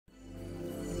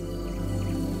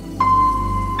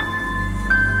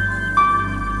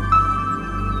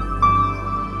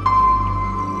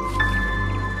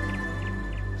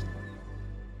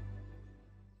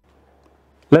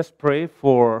Let's pray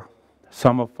for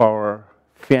some of our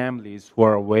families who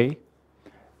are away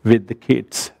with the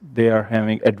kids. They are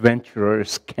having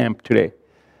adventurers camp today.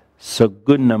 So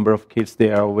good number of kids,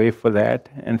 they are away for that.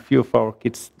 And few of our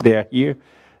kids, they are here.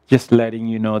 Just letting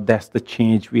you know that's the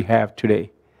change we have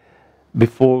today.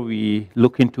 Before we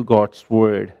look into God's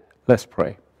word, let's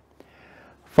pray.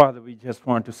 Father, we just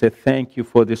want to say thank you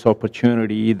for this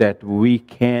opportunity that we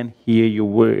can hear your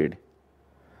word.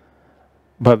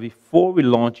 But before we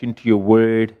launch into your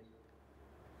word,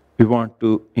 we want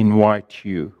to invite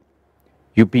you.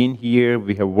 You've been here,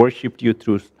 we have worshipped you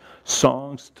through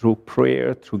songs, through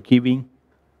prayer, through giving.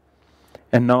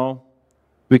 And now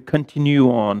we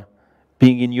continue on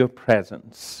being in your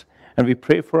presence. And we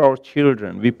pray for our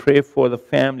children. We pray for the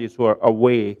families who are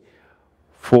away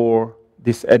for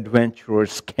this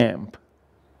adventurers camp.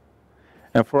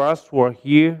 And for us who are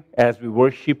here as we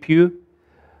worship you,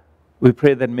 we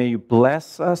pray that may you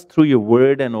bless us through your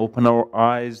word and open our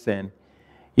eyes and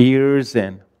ears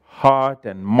and heart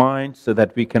and mind so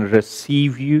that we can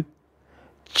receive you.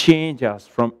 Change us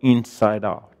from inside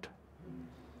out.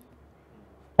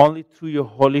 Only through your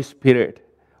Holy Spirit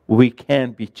we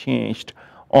can be changed.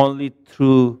 Only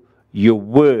through your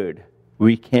word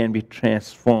we can be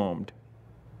transformed.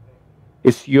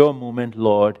 It's your moment,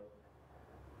 Lord,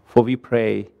 for we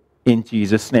pray in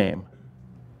Jesus' name.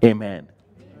 Amen.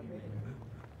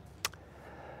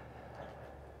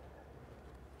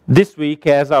 This week,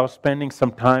 as I was spending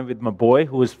some time with my boy,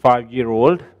 who is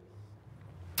 5-year-old,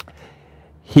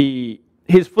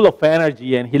 he's full of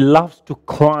energy and he loves to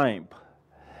climb.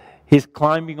 He's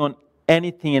climbing on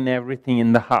anything and everything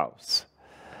in the house.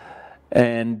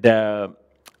 And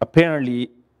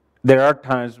apparently, there are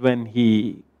times when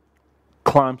he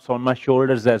climbs on my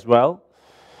shoulders as well.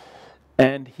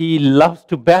 And he loves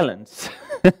to balance.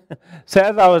 So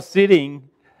as I was sitting,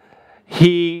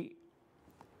 he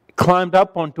climbed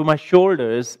up onto my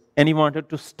shoulders and he wanted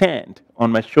to stand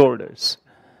on my shoulders.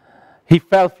 He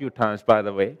fell a few times, by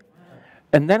the way.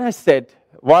 And then I said,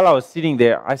 while I was sitting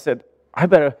there, I said, I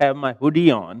better have my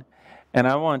hoodie on and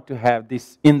I want to have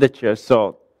this in the chair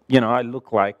so, I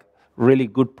look like a really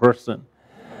good person.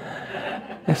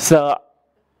 So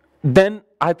then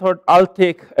I thought I'll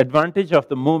take advantage of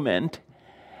the moment.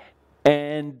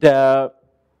 And I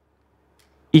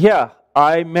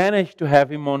managed to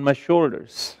have him on my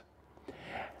shoulders.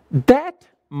 That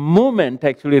moment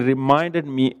actually reminded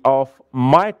me of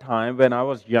my time when I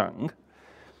was young.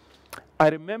 I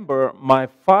remember my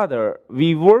father,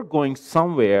 we were going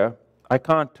somewhere. I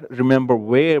can't remember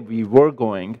where we were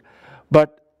going,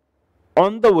 but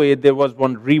on the way there was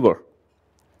one river.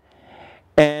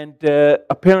 And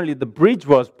apparently the bridge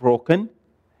was broken.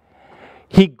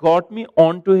 He got me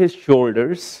onto his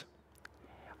shoulders.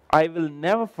 I will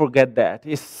never forget that.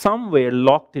 It's somewhere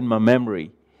locked in my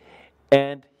memory.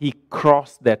 And he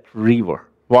crossed that river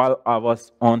while I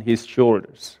was on his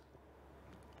shoulders.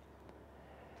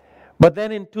 But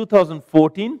then in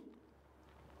 2014,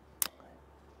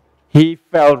 he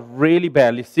fell really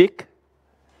badly sick.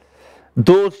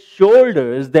 Those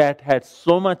shoulders that had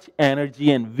so much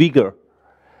energy and vigor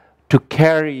to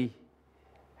carry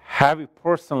a heavy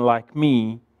person like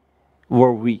me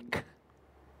were weak.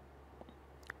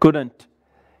 Couldn't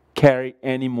carry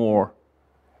any more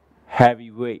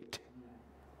heavy weight.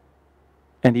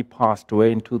 And he passed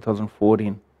away in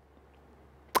 2014.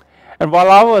 And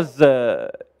while I was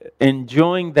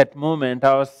enjoying that moment,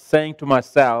 I was saying to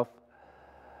myself,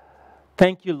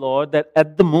 thank you, Lord, that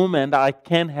at the moment I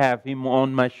can have him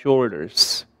on my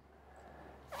shoulders.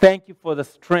 Thank you for the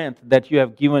strength that you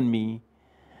have given me.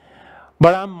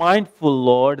 But I'm mindful,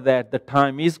 Lord, that the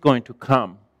time is going to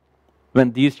come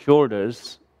when these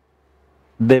shoulders,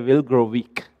 they will grow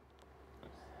weak.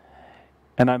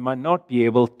 And I might not be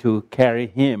able to carry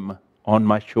him on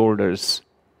my shoulders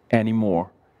anymore.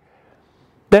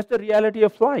 That's the reality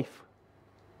of life.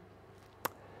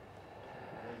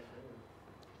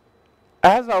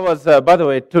 As I was, by the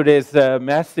way, today's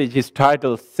message is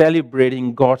titled,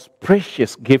 Celebrating God's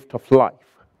Precious Gift of Life.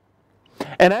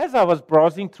 And as I was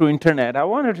browsing through internet, I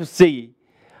wanted to see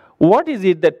what is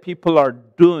it that people are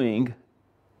doing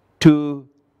to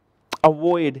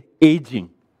avoid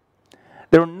aging.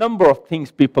 There are a number of things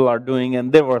people are doing,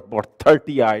 and there were about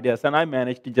 30 ideas, and I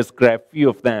managed to just grab a few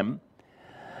of them.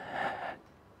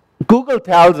 Google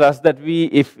tells us that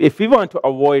if we want to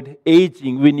avoid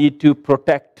aging, we need to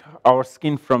protect our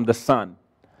skin from the sun.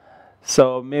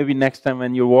 So maybe next time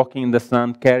when you're walking in the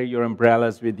sun, carry your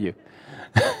umbrellas with you.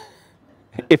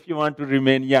 If you want to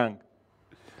remain young.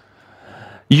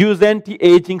 Use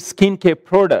anti-aging skincare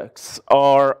products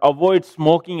or avoid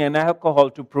smoking and alcohol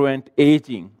to prevent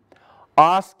aging.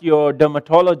 ask your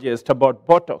dermatologist about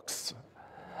Botox.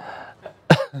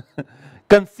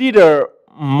 Consider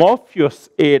Morpheus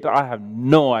 8, I have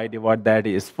no idea what that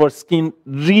is, for skin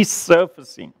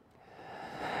resurfacing.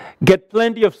 Get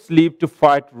plenty of sleep to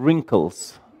fight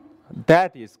wrinkles.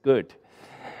 That is good.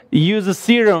 Use a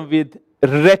serum with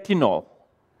retinol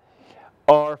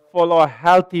or follow a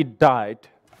healthy diet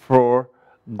for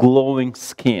glowing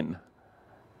skin.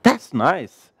 That's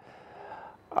nice.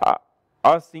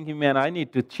 I was thinking, man, I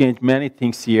need to change many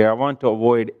things here. I want to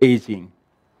avoid aging.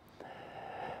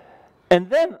 And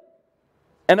then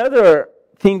another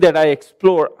thing that I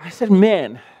explored, I said,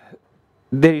 man,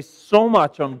 there is so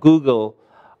much on Google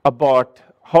about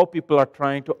how people are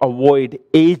trying to avoid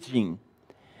aging.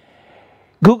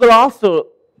 Google also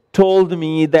told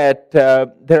me that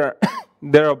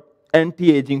there are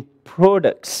anti-aging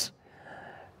products.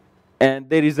 And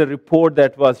there is a report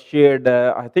that was shared,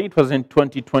 I think it was in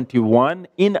 2021,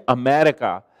 in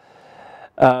America.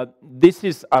 I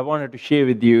wanted to share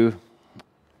with you.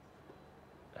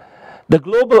 The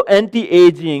global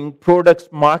anti-aging products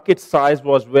market size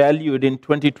was valued in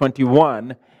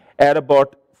 2021 at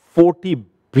about 40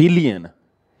 billion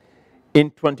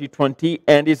in 2020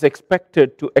 and is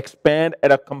expected to expand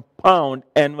at a compound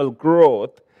annual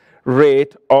growth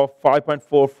rate of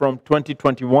 5.4 from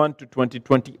 2021 to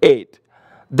 2028.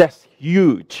 That's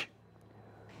huge.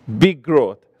 Big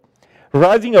growth.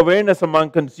 Rising awareness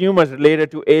among consumers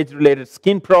related to age-related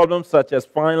skin problems such as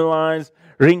fine lines,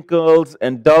 wrinkles,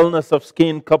 and dullness of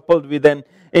skin, coupled with an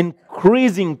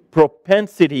increasing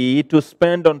propensity to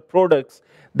spend on products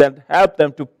that help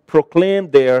them to proclaim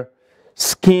their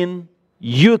skin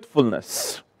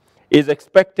youthfulness, is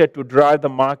expected to drive the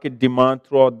market demand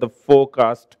throughout the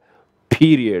forecast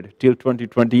period till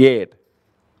 2028.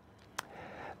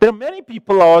 There are many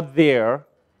people out there,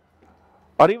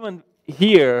 or even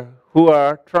here, who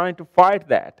are trying to fight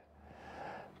that,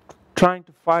 trying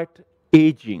to fight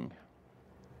aging.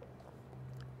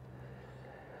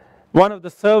 One of the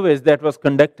surveys that was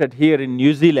conducted here in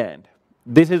New Zealand,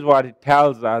 this is what it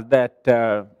tells us,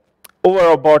 that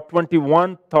over about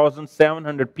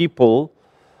 21,700 people,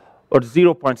 or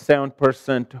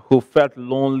 0.7%, who felt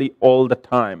lonely all the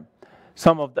time.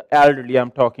 Some of the elderly,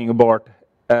 I'm talking about,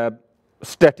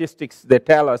 statistics, they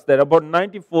tell us that about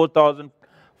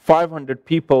 94,500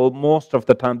 people, most of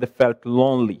the time, they felt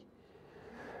lonely.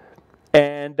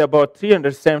 And about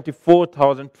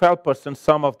 374,000, 12%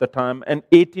 some of the time, and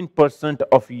 18%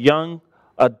 of young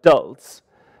adults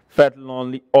felt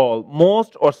lonely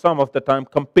most or some of the time,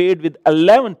 compared with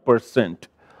 11%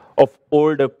 of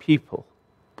older people.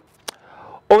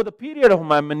 Over the period of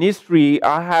my ministry,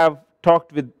 I have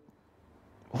talked with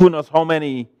who knows how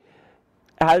many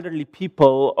elderly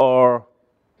people or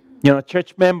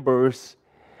church members.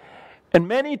 And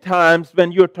many times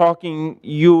when you're talking,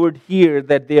 you would hear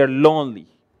that they are lonely.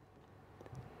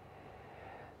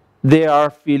 They are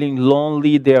feeling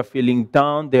lonely, they are feeling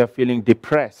down, they are feeling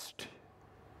depressed.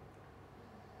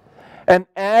 And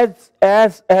as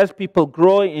people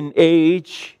grow in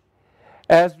age,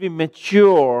 as we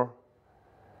mature,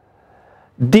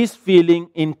 this feeling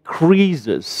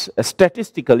increases.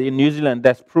 Statistically, in New Zealand,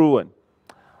 that's proven.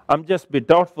 I'm just a bit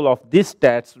doubtful of these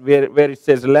stats where it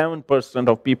says 11%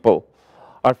 of people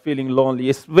are feeling lonely.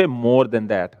 It's way more than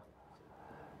that.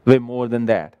 Way more than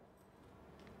that.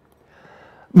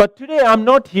 But today I'm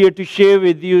not here to share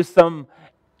with you some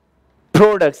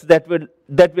products that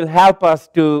will help us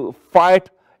to fight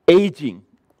aging,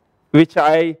 which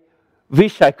I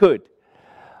wish I could,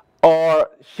 or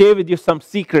share with you some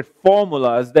secret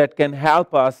formulas that can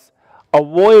help us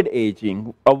avoid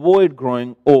aging, avoid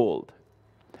growing old.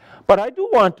 But I do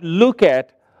want to look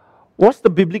at what's the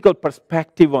biblical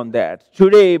perspective on that.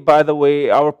 Today, by the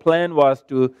way, our plan was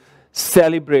to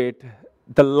celebrate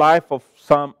the life of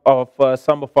some of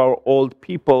our old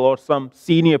people or some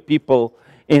senior people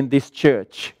in this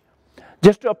church,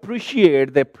 just to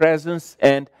appreciate their presence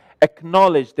and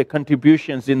acknowledge their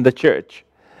contributions in the church.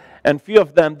 And few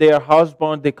of them, they are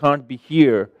housebound, they can't be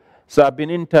here. So I've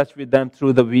been in touch with them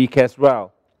through the week as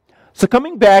well. So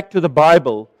coming back to the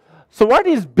Bible, so what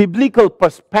is biblical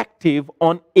perspective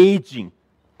on aging?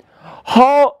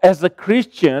 How, as a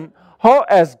Christian, how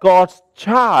as God's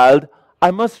child, I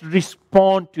must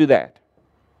respond to that?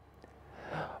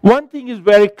 One thing is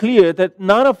very clear, that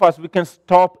none of us, we can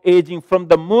stop aging. From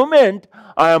the moment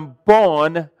I am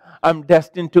born, I'm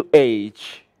destined to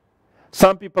age.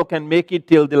 Some people can make it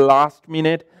till the last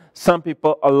minute. Some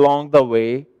people along the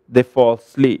way, they fall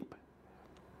asleep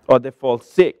or they fall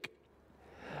sick.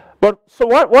 But so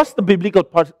what's the biblical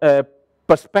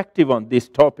perspective on this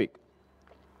topic?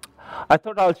 I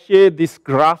thought I'll share this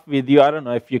graph with you. I don't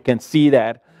know if you can see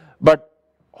that, but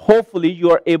hopefully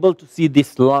you are able to see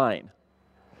this line.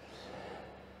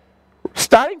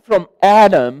 Starting from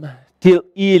Adam till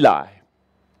Eli,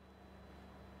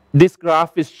 this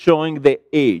graph is showing the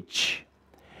age.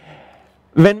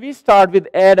 When we start with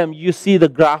Adam, you see the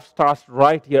graph starts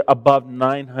right here above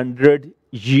 900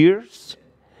 years.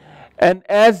 And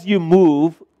as you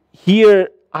move here,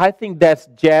 I think that's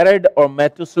Jared or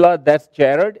Methuselah. That's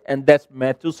Jared and that's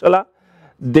Methuselah.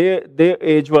 Their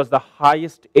age was the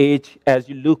highest age as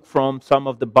you look from some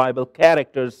of the Bible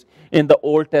characters in the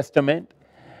Old Testament.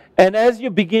 And as you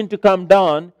begin to come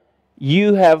down,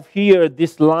 you have here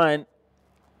this line,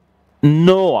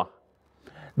 Noah.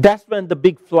 That's when the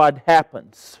big flood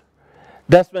happens.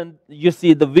 That's when you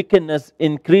see the wickedness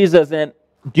increases, and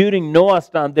during Noah's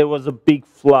time there was a big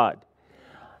flood.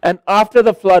 And after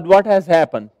the flood, what has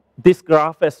happened? This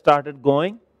graph has started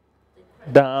going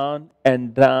down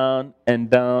and down and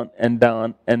down and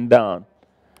down and down.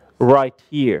 Right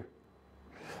here.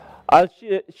 I'll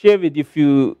share with you a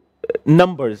few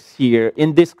numbers here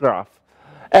in this graph.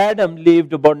 Adam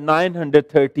lived about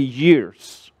 930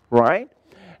 years, right?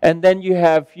 And then you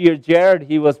have here Jared,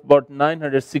 he was about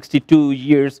 962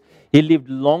 years. He lived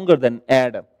longer than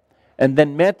Adam. And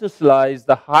then Methuselah is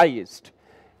the highest.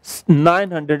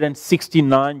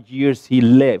 969 years he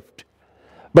lived.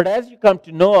 But as you come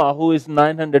to Noah, who is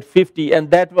 950,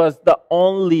 and that was the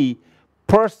only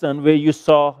person where you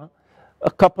saw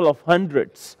a couple of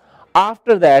hundreds.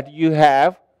 After that, you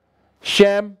have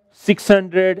Shem,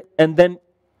 600, and then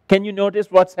can you notice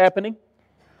what's happening?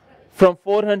 From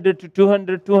 400 to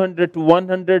 200, 200 to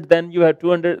 100, then you have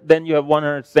 200, then you have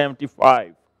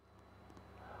 175.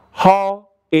 How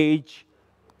age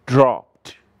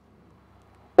dropped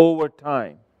over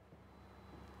time.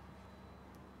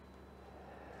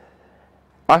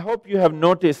 I hope you have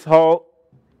noticed how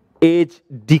age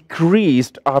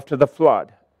decreased after the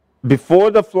flood.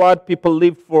 Before the flood, people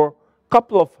lived for a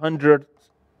couple of hundreds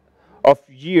of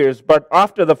years, but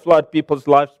after the flood, people's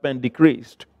lifespan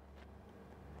decreased.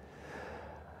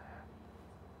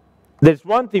 There's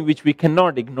one thing which we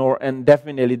cannot ignore, and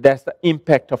definitely that's the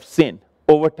impact of sin.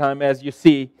 Over time, as you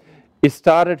see, it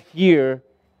started here,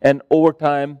 and over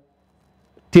time,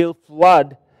 till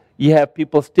flood, you have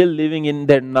people still living in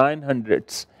their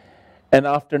 900s. And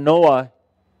after Noah,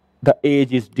 the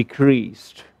age is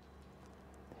decreased.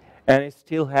 And it's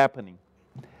still happening.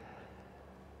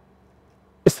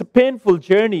 It's a painful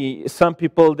journey. Some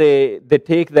people, they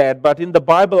take that. But in the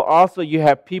Bible also, you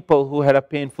have people who had a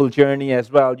painful journey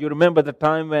as well. You remember the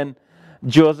time when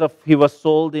Joseph, he was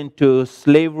sold into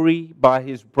slavery by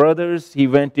his brothers. He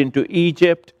went into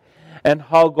Egypt. And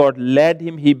how God led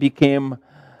him. He became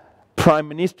prime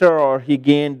minister, or he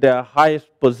gained the highest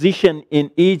position in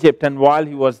Egypt. And while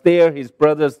he was there, his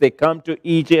brothers, they come to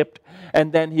Egypt.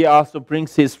 And then he also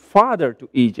brings his father to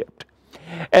Egypt.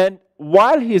 And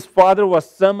while his father was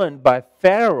summoned by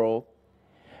Pharaoh,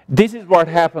 this is what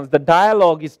happens. The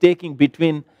dialogue is taking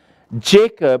between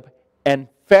Jacob and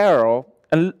Pharaoh.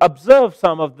 And observe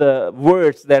some of the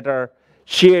words that are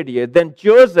shared here. Then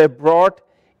Joseph brought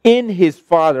in his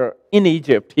father in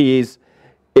Egypt. He is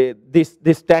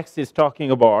this text is talking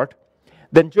about.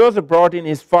 Then Joseph brought in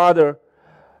his father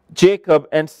Jacob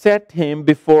and set him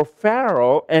before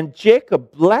Pharaoh, and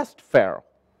Jacob blessed Pharaoh.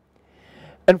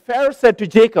 And Pharaoh said to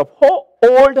Jacob, "How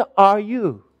old are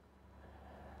you?"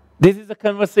 This is a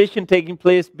conversation taking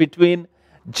place between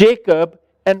Jacob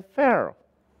and Pharaoh.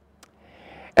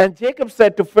 And Jacob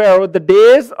said to Pharaoh, "The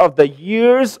days of the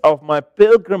years of my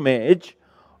pilgrimage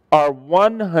are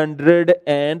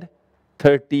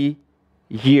 130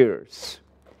 years.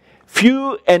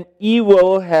 Few and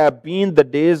evil have been the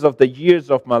days of the years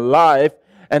of my life,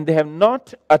 and they have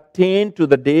not attained to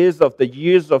the days of the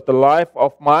years of the life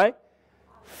of my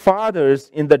fathers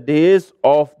in the days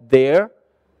of their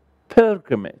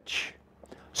pilgrimage."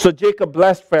 So Jacob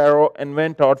blessed Pharaoh and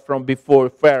went out from before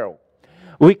Pharaoh.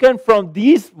 From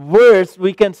these words,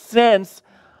 we can sense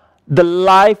the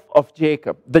life of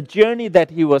Jacob, the journey that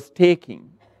he was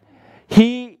taking.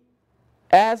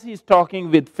 As he's talking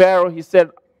with Pharaoh, he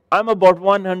said, "I'm about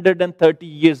 130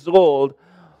 years old,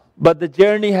 but the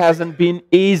journey hasn't been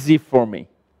easy for me."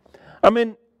 I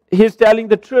mean, he's telling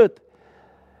the truth.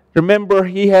 Remember,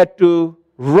 he had to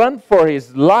run for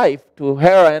his life to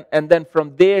Haran, and then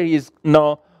from there he's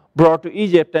now brought to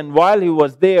Egypt. And while he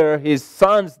was there, his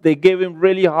sons, they gave him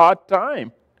really hard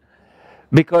time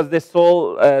because they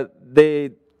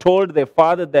told their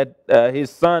father that his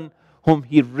son, whom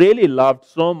he really loved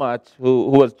so much, who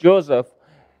was Joseph,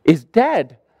 is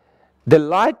dead. They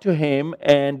lied to him,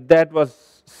 and that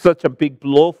was such a big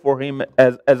blow for him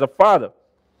as a father.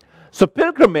 So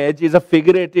pilgrimage is a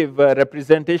figurative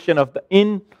representation of the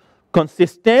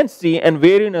inconsistency and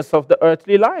weariness of the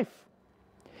earthly life,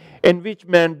 in which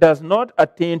man does not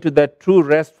attain to that true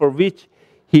rest for which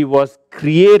he was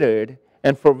created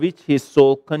and for which his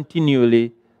soul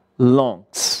continually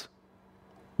longs.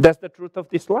 That's the truth of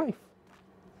this life.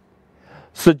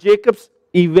 So Jacob's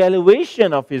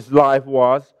evaluation of his life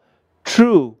was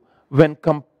true when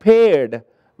compared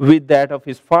with that of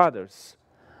his fathers.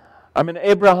 I mean,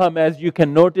 Abraham, as you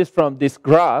can notice from this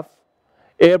graph,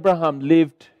 Abraham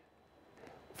lived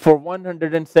for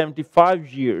 175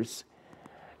 years.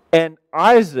 And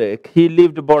Isaac, he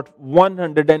lived about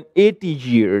 180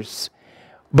 years.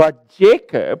 But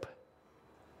Jacob,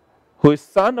 who is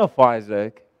son of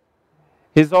Isaac,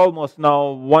 he's almost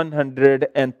now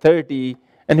 130,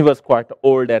 and he was quite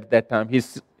old at that time.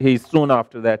 He's soon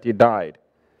after that he died.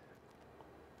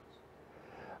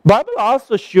 Bible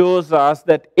also shows us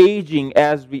that aging,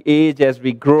 as we age, as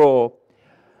we grow,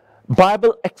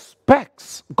 Bible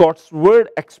expects, God's word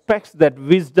expects that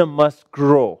wisdom must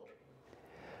grow.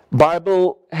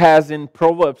 Bible has in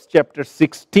Proverbs chapter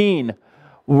 16,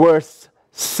 verse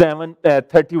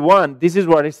 31, this is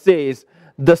what it says: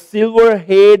 the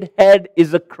silver-haired head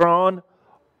is a crown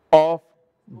of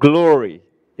glory.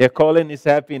 Yeah, Colin is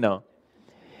happy now.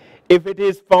 If it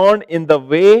is found in the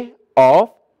way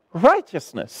of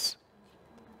righteousness.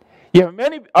 You have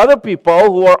many other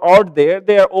people who are out there,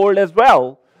 they are old as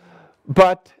well.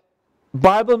 But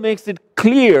Bible makes it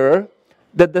clear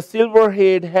that the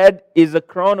silver-haired head is a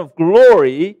crown of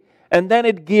glory, and then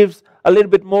it gives a little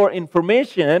bit more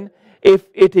information: if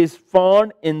it is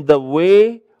found in the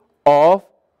way of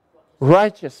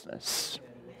righteousness.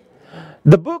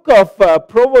 The book of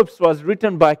Proverbs was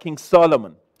written by King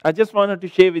Solomon. I just wanted to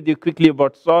share with you quickly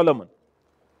about Solomon.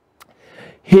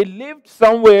 He lived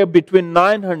somewhere between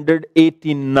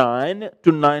 989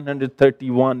 to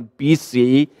 931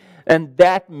 BC, and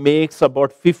that makes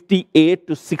about 58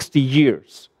 to 60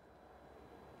 years.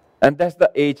 And that's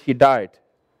the age he died.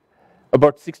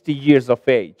 About 60 years of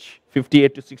age.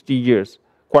 58 to 60 years.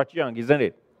 Quite young, isn't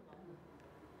it?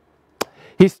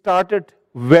 He started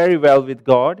very well with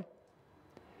God.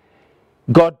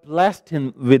 God blessed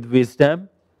him with wisdom.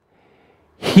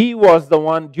 He was the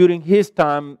one, during his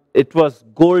time, it was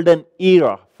golden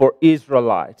era for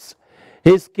Israelites.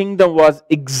 His kingdom was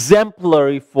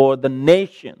exemplary for the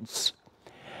nations.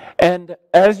 And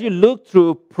as you look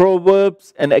through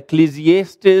Proverbs and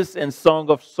Ecclesiastes and Song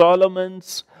of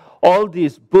Solomon's, all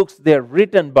these books, they're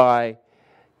written by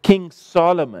King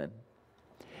Solomon.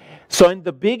 So in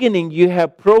the beginning, you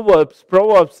have Proverbs.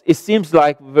 Proverbs, it seems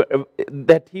like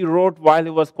that he wrote while he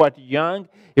was quite young.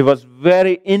 He was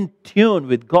very in tune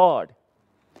with God.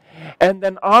 And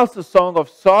then also Song of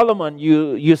Solomon,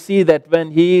 you see that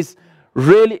when he is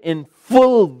really in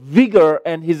full vigor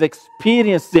and he's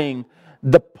experiencing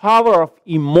the power of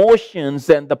emotions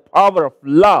and the power of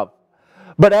love.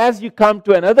 But as you come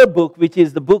to another book, which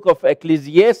is the book of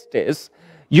Ecclesiastes,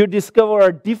 you discover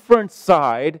a different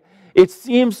side. It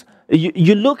seems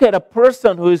you look at a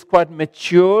person who is quite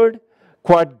matured,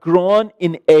 quite grown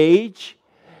in age,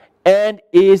 and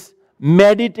is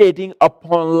meditating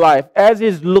upon life. As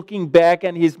he's looking back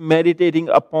and he's meditating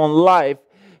upon life,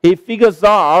 he figures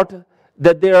out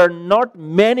that there are not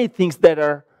many things that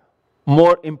are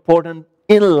more important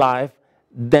in life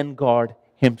than God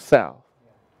Himself.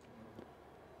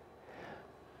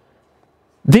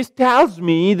 This tells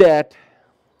me that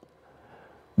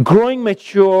growing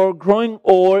mature, growing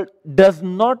old does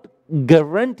not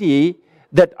guarantee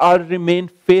that I'll remain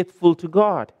faithful to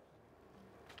God.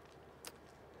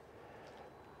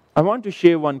 I want to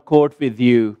share one quote with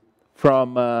you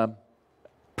from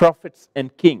Prophets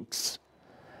and Kings.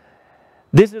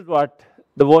 This is what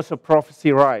the Voice of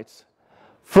Prophecy writes.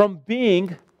 From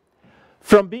being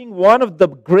one of the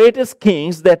greatest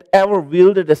kings that ever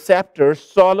wielded a scepter,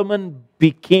 Solomon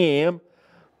became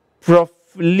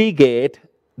profligate,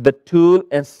 the tool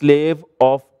and slave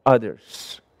of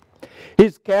others.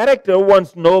 His character,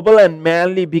 once noble and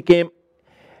manly, became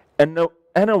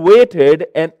enervated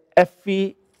and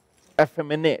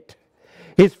effeminate.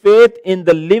 His faith in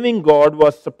the living God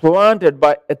was supplanted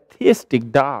by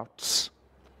atheistic doubts.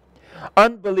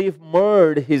 Unbelief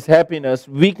marred his happiness,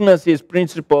 weakness his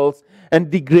principles,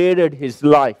 and degraded his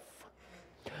life.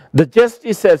 The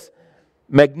justice and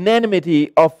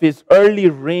magnanimity of his early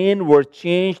reign were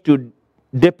changed to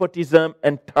despotism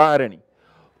and tyranny.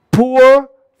 Poor,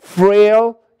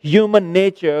 frail human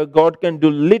nature, God can do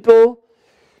little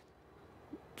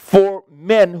for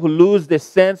men who lose their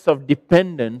sense of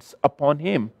dependence upon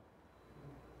Him.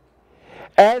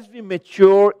 As we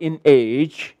mature in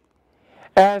age,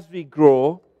 as we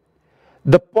grow,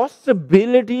 the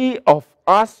possibility of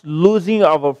us losing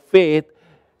our faith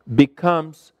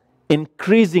becomes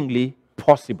increasingly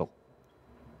possible.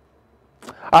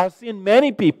 I've seen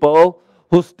many people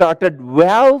who started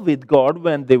well with God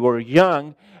when they were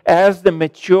young. As they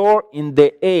mature in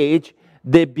their age,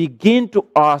 they begin to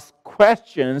ask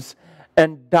questions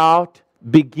and doubt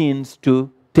begins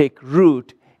to take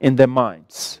root in their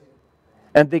minds.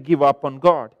 And they give up on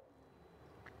God.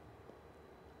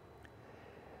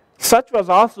 Such was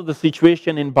also the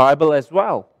situation in Bible as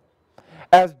well.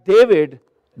 As David,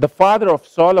 the father of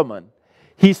Solomon,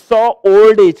 he saw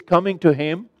old age coming to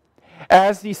him.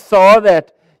 As he saw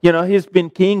that, he's been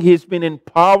king, he's been in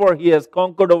power, he has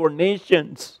conquered over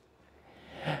nations.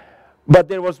 But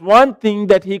there was one thing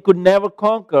that he could never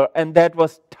conquer, and that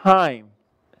was time.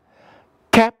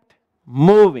 Kept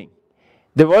moving.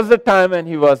 There was a time when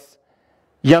he was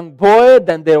young boy,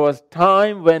 then there was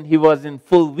time when he was in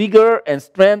full vigor and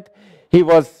strength. He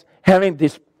was having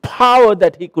this power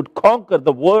that he could conquer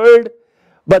the world.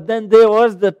 But then there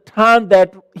was the time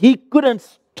that he couldn't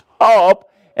stop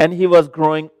and he was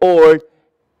growing old,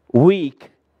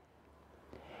 weak.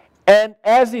 And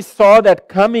as he saw that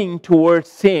coming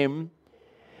towards him,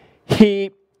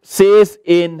 he says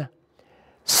in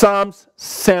Psalms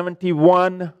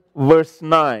 71 verse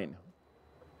 9,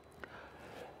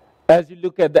 as you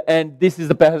look at the end, this is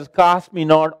the passage, cast me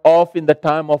not off in the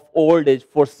time of old age,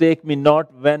 forsake me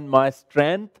not when my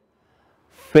strength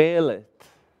faileth.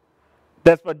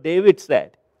 That's what David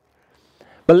said.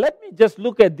 But let me just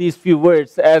look at these few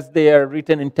words as they are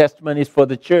written in testimonies for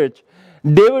the church.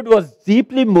 David was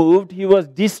deeply moved. He was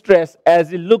distressed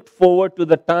as he looked forward to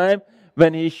the time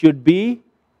when he should be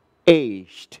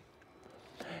aged.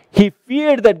 He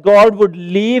feared that God would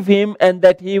leave him and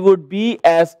that he would be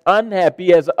as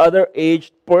unhappy as other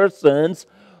aged persons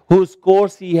whose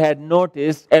course he had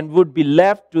noticed and would be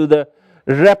left to the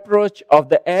reproach of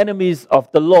the enemies of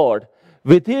the Lord.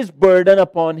 With his burden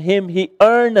upon him, he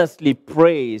earnestly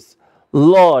prays,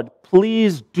 Lord,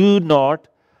 please do not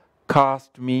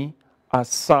cast me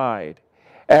aside.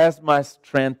 As my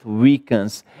strength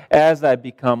weakens, as I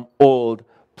become old,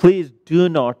 please do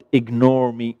not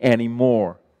ignore me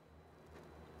anymore.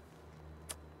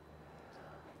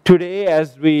 Today,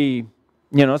 as we,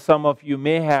 some of you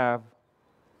may have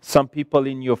some people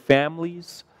in your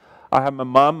families. I have my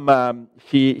mom,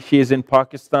 she is in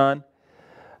Pakistan.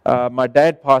 My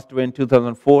dad passed away in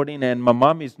 2014, and my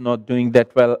mom is not doing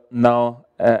that well now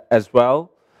as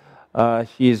well.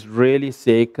 She is really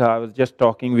sick. I was just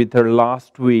talking with her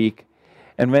last week,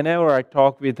 and whenever I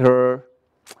talk with her,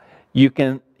 you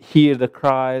can hear the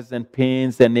cries and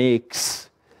pains and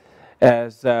aches.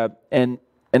 As a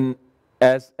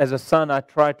son, I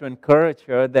try to encourage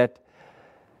her that,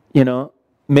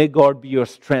 may God be your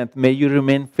strength. May you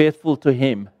remain faithful to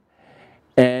Him.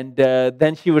 And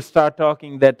then she would start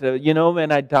talking that,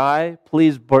 when I die,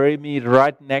 please bury me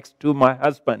right next to my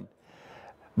husband.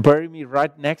 Bury me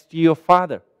right next to your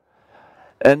father.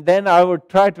 And then I would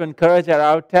try to encourage her.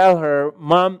 I would tell her,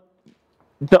 Mom,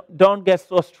 don't get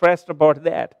so stressed about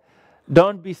that.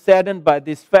 Don't be saddened by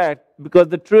this fact, because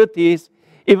the truth is,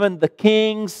 even the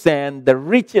kings and the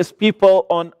richest people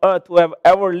on earth who have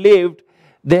ever lived,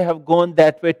 they have gone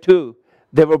that way too.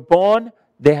 They were born,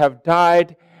 they have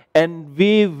died, and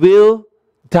we will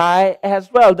die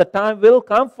as well. The time will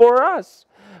come for us.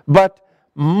 But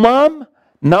Mom,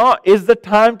 now is the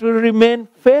time to remain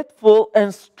faithful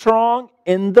and strong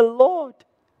in the Lord.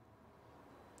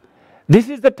 This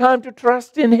is the time to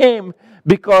trust in Him,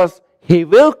 because He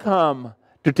will come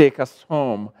to take us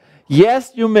home.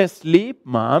 Yes, you may sleep,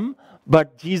 Mom,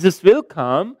 but Jesus will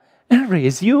come and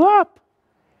raise you up.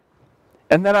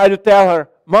 And then I will tell her,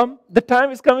 Mom, the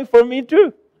time is coming for me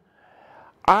too.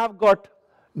 I've got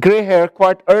gray hair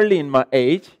quite early in my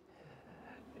age.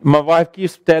 My wife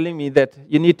keeps telling me that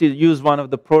you need to use one of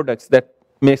the products that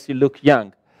makes you look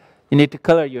young. You need to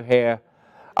color your hair.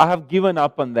 I have given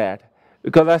up on that,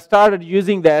 because I started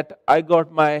using that. I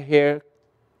got my hair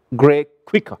gray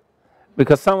quicker,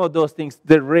 because some of those things,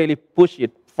 they really push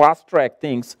it, fast track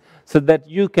things, so that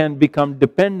you can become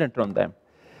dependent on them.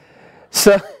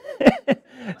 So,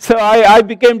 so I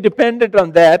became dependent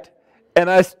on that, and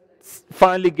I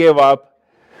finally gave up.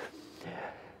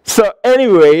 So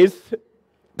anyways,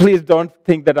 please don't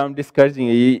think that I'm discouraging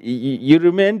you. You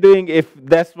remain doing, if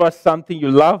that's what something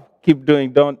you love, keep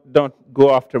doing. Don't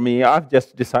go after me. I've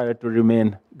just decided to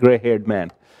remain gray-haired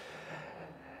man.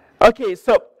 Okay,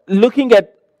 so looking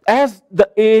at, as the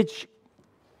age,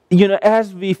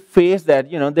 as we face that,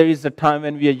 there is a time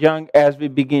when we are young, as we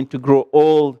begin to grow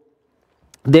old,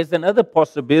 There's another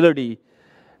possibility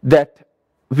that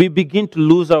we begin to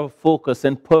lose our focus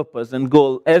and purpose and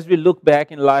goal as we look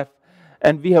back in life,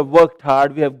 and we have worked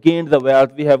hard, we have gained the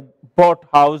wealth, we have bought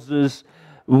houses,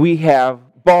 we have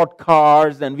bought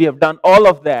cars, and we have done all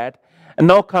of that. And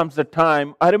now comes the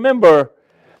time. I remember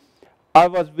I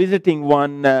was visiting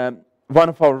one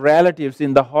of our relatives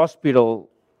in the hospital,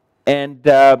 and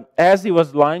as he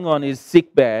was lying on his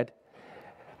sick bed,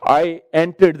 I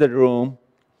entered the room,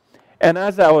 and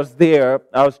as I was there,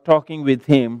 I was talking with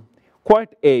him,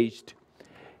 quite aged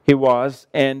he was,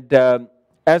 and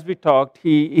as we talked,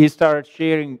 he started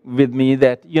sharing with me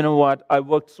that, you know what, I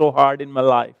worked so hard in my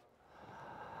life.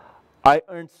 I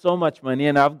earned so much money,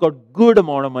 and I've got good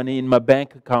amount of money in my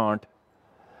bank account.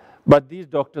 But these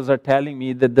doctors are telling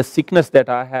me that the sickness that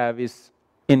I have is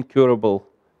incurable.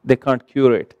 They can't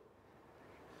cure it.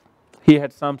 He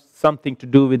had something to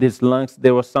do with his lungs.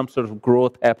 There was some sort of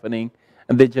growth happening,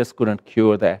 and they just couldn't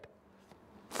cure that.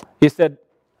 He said,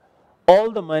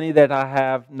 all the money that I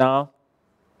have now,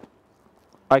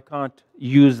 I can't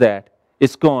use that.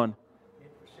 It's gone.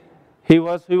 He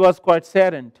was quite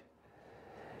saddened.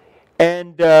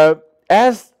 And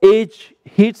as age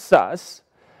hits us,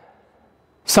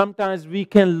 sometimes we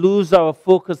can lose our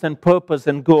focus and purpose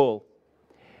and goal.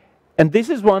 And this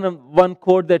is one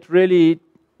quote that really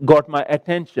got my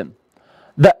attention.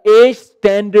 The age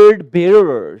standard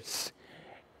bearers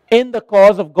in the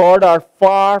cause of God are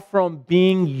far from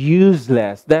being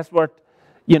useless. That's what,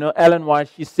 Ellen White,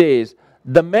 she says.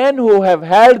 The men who have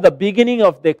held the beginning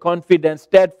of their confidence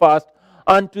steadfast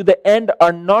unto the end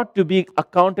are not to be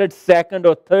accounted second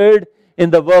or third in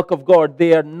the work of God.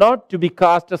 They are not to be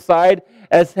cast aside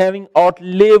as having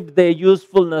outlived their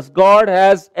usefulness. God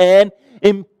has an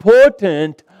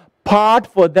important part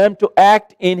for them to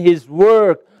act in His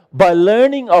work. By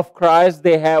learning of Christ,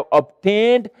 they have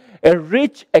obtained a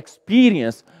rich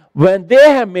experience. When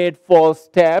they have made false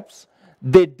steps,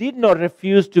 they did not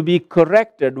refuse to be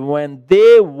corrected. When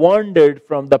they wandered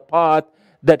from the path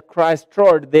that Christ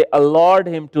trod, they allowed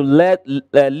Him to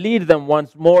lead them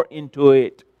once more into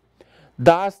it.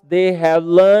 Thus, they have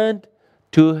learned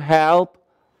to help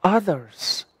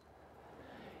others.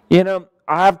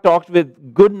 I have talked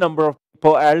with good number of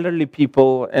people, elderly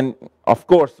people, and of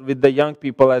course with the young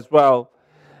people as well.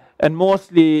 And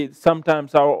mostly,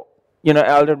 sometimes our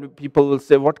elderly people will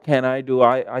say, "What can I do?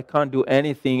 I can't do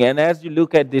anything." And as you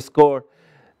look at this quote,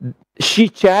 she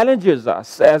challenges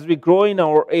us as we grow in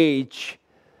our age.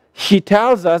 She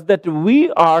tells us that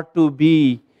we are to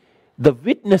be the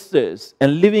witnesses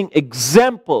and living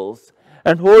examples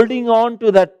and holding on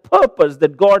to that purpose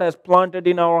that God has planted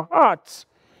in our hearts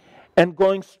and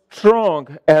going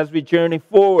strong as we journey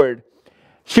forward.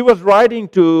 She was writing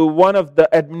to one of the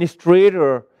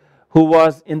administrator who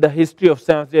was in the history of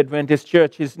Seventh-day Adventist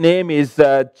Church. His name is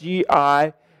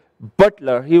G.I.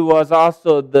 Butler. He was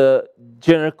also the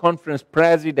General Conference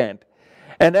president.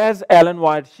 And as Ellen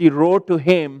White, she wrote to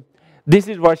him, this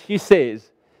is what she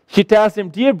says. She tells him,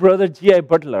 "Dear brother G.I.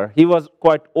 Butler," he was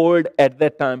quite old at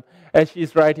that time, as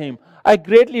she's writing him, "I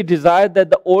greatly desire that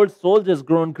the old soldiers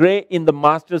grown gray in the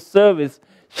master's service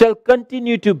shall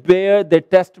continue to bear their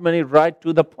testimony right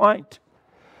to the point."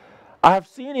 I have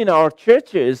seen in our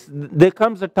churches, there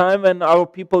comes a time when our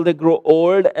people, they grow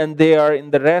old and they are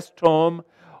in the rest home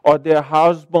or they are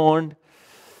housebound.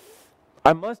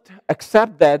 I must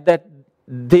accept that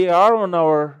they are on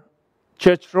our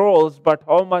church rolls, but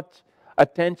how much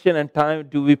attention and time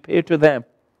do we pay to them?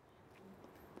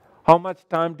 How much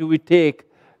time do we take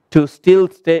to still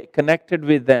stay connected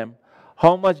with them?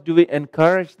 How much do we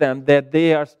encourage them that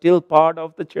they are still part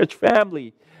of the church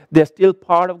family? They're still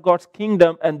part of God's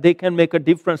kingdom and they can make a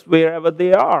difference wherever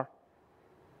they are.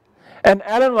 And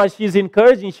Ellen White, she's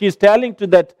encouraging, she's telling to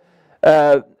that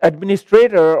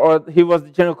administrator, or he was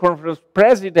the General Conference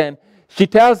president, she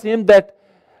tells him that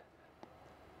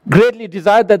greatly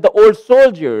desire that the old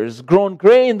soldiers grown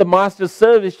gray in the master's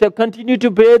service shall continue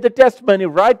to bear the testimony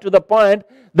right to the point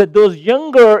that those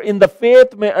younger in the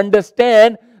faith may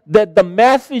understand that the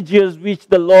messages which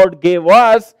the Lord gave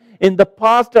us in the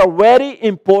past are very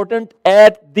important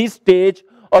at this stage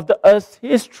of the earth's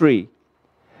history.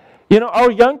 Our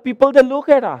young people, they look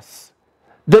at us.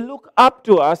 They look up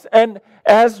to us, and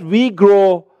as we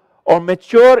grow or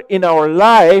mature in our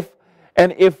life,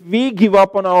 and if we give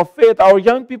up on our faith, our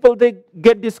young people, they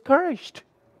get discouraged.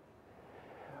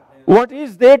 What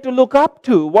is there to look up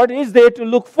to? What is there to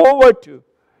look forward to?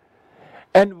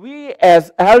 And we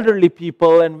as elderly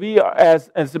people and we as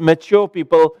mature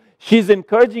people, she's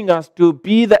encouraging us to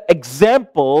be the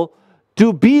example,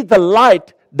 to be the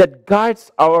light that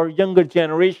guides our younger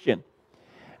generation.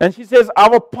 And she says,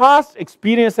 our past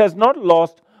experience has not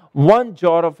lost one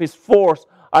jot of its force.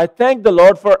 I thank the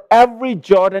Lord for every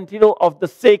jot and tittle of the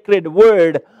sacred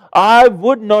word. I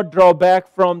would not draw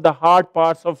back from the hard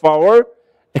parts of our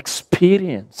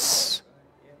experience.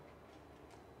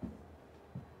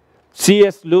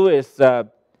 C.S. Lewis,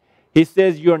 he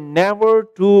says, you're never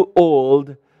too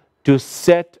old to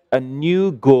set a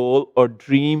new goal or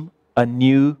dream a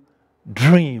new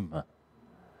dream.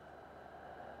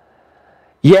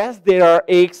 Yes, there are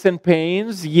aches and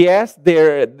pains. Yes,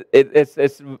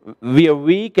 we are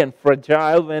weak and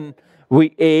fragile when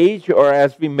we age or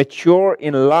as we mature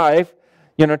in life.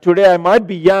 You know, today I might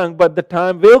be young, but the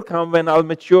time will come when I'll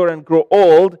mature and grow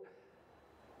old.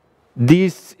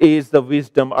 This is the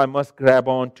wisdom I must grab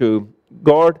onto.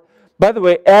 God, by the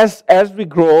way, as we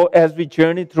grow, as we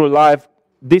journey through life,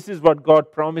 this is what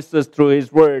God promises through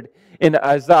His Word in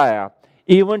Isaiah.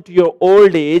 Even to your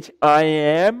old age, I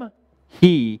am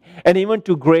He. And even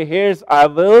to gray hairs, I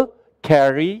will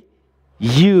carry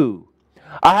you.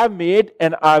 I have made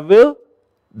and I will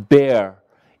bear.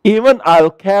 Even I'll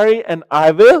carry and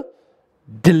I will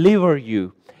deliver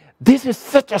you. This is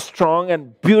such a strong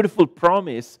and beautiful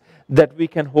promise that we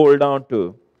can hold on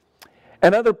to.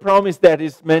 Another promise that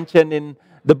is mentioned in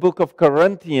the book of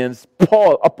Corinthians,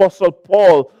 Apostle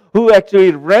Paul, who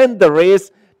actually ran the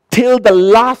race till the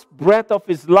last breath of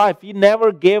his life. He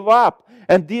never gave up.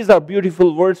 And these are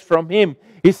beautiful words from him.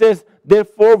 He says,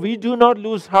 therefore we do not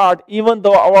lose heart, even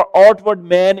though our outward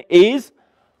man is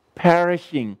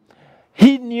perishing.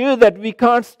 He knew that we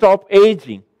can't stop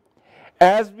aging.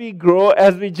 As we grow,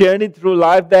 as we journey through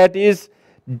life, that is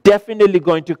definitely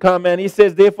going to come. And he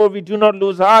says, therefore we do not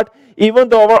lose heart, even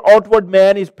though our outward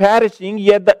man is perishing,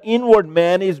 yet the inward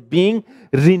man is being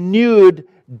renewed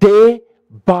day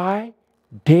by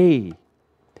day.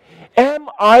 Am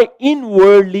I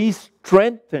inwardly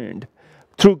strengthened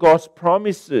through God's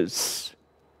promises?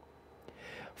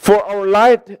 For our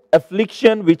light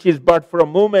affliction, which is but for a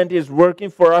moment, is working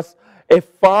for us a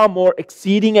far more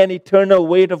exceeding and eternal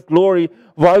weight of glory,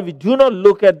 while we do not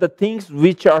look at the things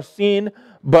which are seen,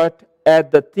 but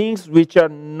at the things which are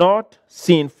not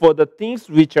seen. For the things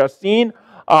which are seen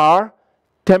are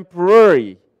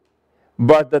temporary,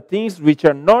 but the things which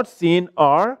are not seen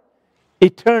are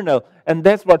eternal. And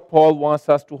that's what Paul wants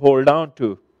us to hold on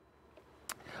to.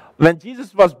 When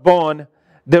Jesus was born,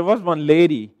 there was one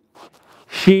lady.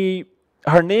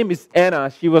 Her name is Anna.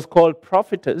 She was called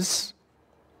prophetess.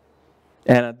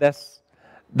 Anna, that's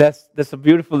a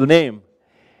beautiful name.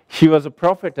 She was a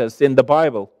prophetess in the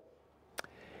Bible.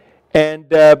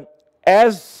 And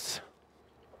as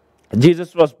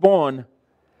Jesus was born,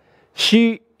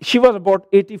 she was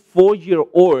about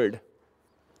 84-year-old.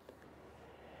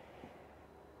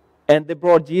 And they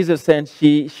brought Jesus, and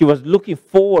she was looking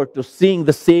forward to seeing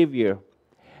the Savior.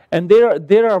 And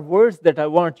there are words that I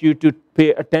want you to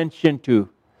pay attention to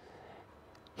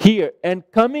here. And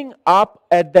coming up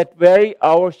at that very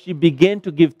hour, she began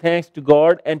to give thanks to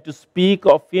God and to speak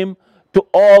of Him to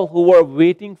all who were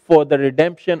waiting for the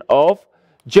redemption of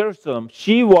Jerusalem.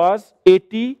 She was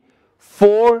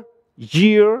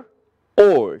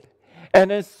 84-year-old.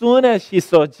 And as soon as she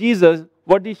saw Jesus,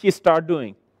 what did she start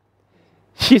doing?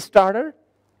 She started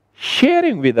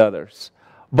sharing with others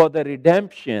about the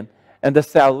redemption and the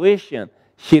salvation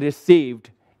she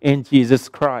received in Jesus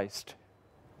Christ.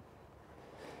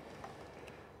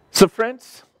 So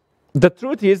friends, the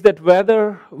truth is that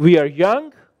whether we are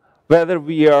young, whether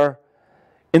we are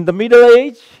in the middle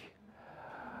age,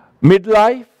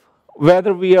 midlife,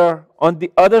 whether we are on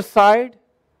the other side,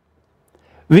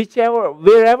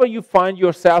 wherever you find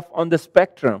yourself on the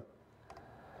spectrum,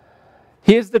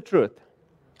 here's the truth.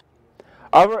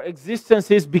 Our existence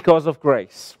is because of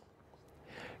grace.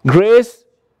 Grace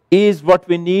is what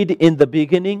we need in the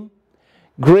beginning.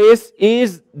 Grace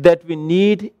is that we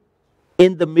need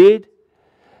in the mid.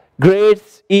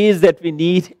 Grace is that we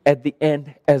need at the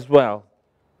end as well.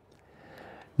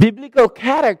 Biblical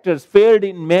characters failed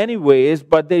in many ways,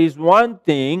 but there is one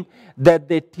thing that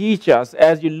they teach us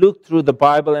as you look through the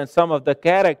Bible and some of the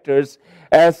characters.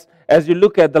 As you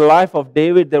look at the life of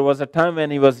David, there was a time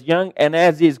when he was young, and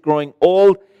as he is growing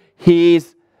old, he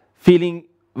is feeling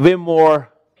way more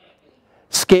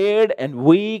scared and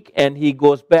weak, and he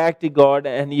goes back to God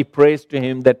and he prays to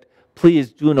Him that,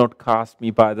 please do not cast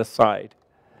me by the side.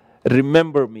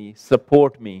 Remember me,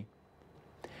 support me.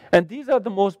 And these are the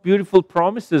most beautiful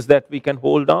promises that we can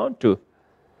hold on to.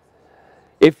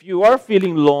 If you are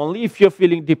feeling lonely, if you're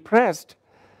feeling depressed,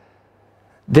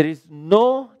 there is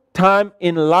no time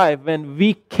in life when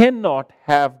we cannot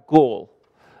have goal.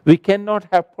 We cannot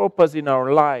have purpose in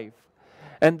our life.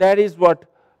 And that is what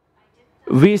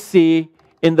we see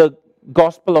in the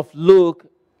Gospel of Luke,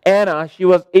 Anna, she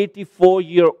was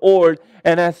 84-year-old,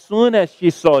 and as soon as she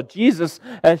saw Jesus,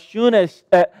 as soon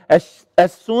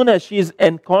as she's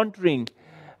encountering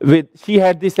she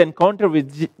had this encounter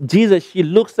with Jesus, she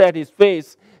looks at his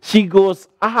face, she goes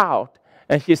out,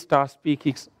 and she starts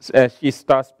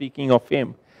speaking of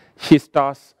him. She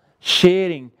starts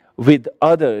sharing with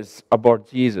others about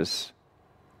Jesus.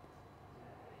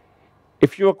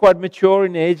 If you are quite mature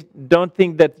in age, don't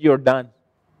think that you're done.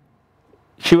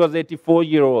 She was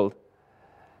 84-year-old.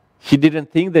 She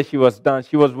didn't think that she was done.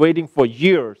 She was waiting for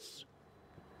years.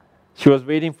 She was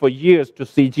waiting for years to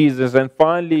see Jesus. And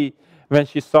finally, when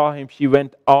she saw him, she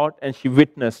went out and she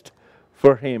witnessed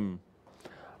for him.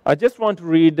 I just want to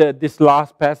read this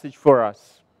last passage for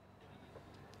us.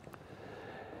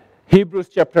 Hebrews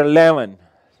chapter 11,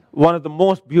 one of the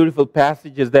most beautiful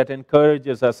passages that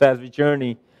encourages us as we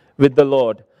journey with the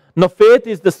Lord. Now faith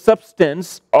is the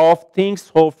substance of things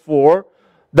hoped for,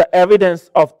 the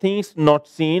evidence of things not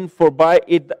seen, for by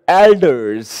it the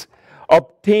elders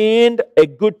obtained a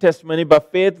good testimony. By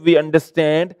faith we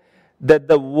understand that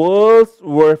the worlds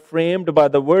were framed by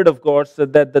the word of God, so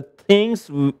that the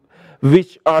things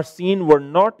which are seen were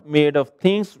not made of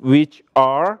things which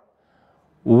are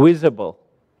visible.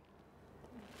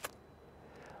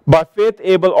 By faith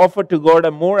Abel offered to God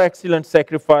a more excellent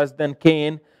sacrifice than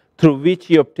Cain, through which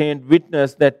he obtained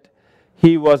witness that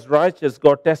he was righteous,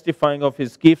 God testifying of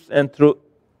his gifts, and through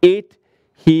it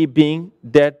he, being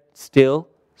dead, still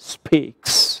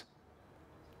speaks.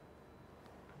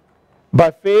 By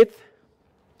faith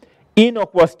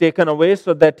Enoch was taken away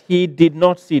so that he did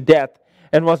not see death,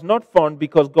 and was not found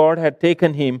because God had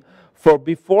taken him. For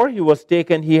before he was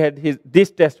taken, he had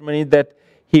this testimony, that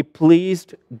he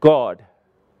pleased God.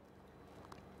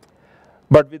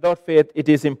 But without faith it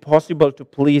is impossible to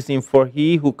please him, for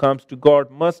he who comes to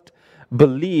God must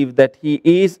believe that he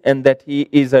is, and that he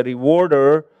is a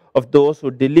rewarder of those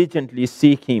who diligently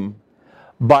seek him.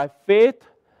 By faith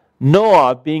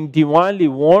Noah, being divinely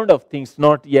warned of things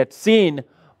not yet seen,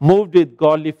 moved with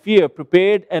godly fear,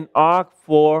 prepared an ark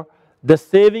for the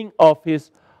saving of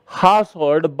his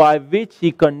household, by which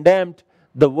he condemned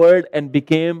the world and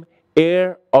became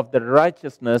heir of the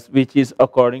righteousness which is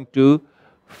according to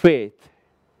faith.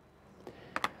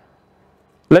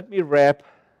 Let me wrap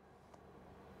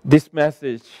this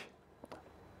message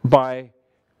by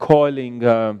calling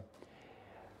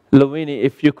Lovini,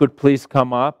 if you could please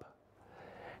come up.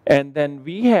 And then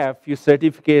we have a few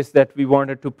certificates that we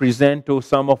wanted to present to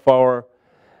some of our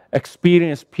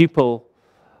experienced people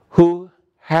who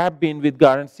have been with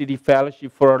Garden City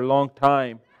Fellowship for a long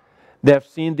time. They have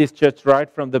seen this church right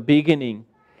from the beginning.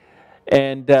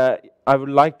 And I would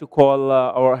like to call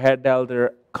our head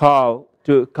elder, Carl,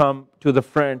 to come to the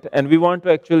front. And we want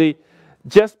to actually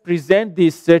just present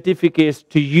these certificates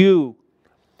to you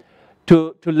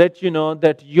to let you know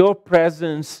that your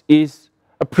presence is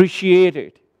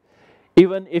appreciated.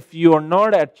 Even if you are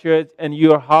not at church and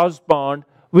you are housebound,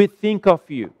 we think of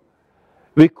you.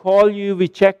 We call you, we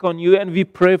check on you, and we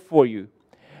pray for you.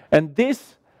 And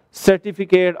this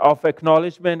certificate of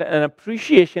acknowledgement and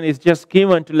appreciation is just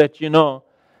given to let you know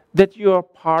that you are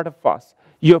part of us.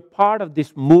 You're part of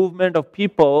this movement of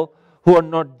people who are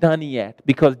not done yet,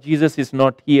 because Jesus is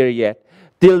not here yet.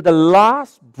 Till the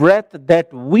last breath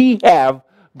that we have,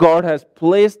 God has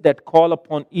placed that call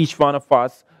upon each one of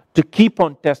us to keep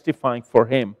on testifying for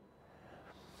Him.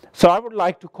 So I would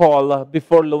like to call,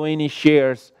 before Loini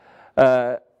shares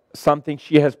something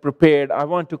she has prepared, I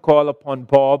want to call upon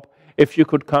Bob. If you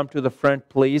could come to the front,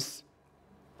 please.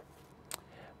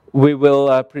 We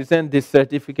will present this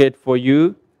certificate for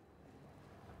you.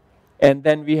 And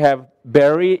then we have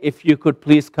Barry, if you could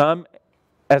please come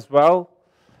as well.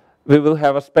 We will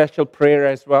have a special prayer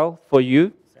as well for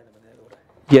you.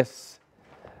 Yes.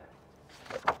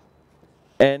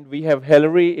 And we have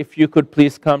Hillary, if you could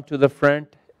please come to the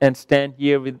front and stand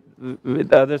here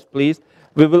with others, please.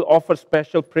 We will offer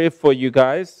special prayer for you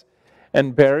guys.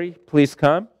 And Barry, please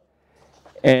come.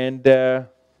 And then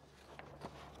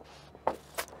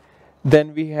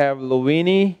we have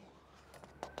Lovini,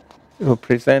 who will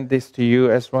present this to you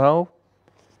as well.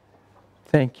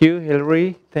 Thank you,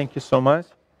 Hillary. Thank you so much.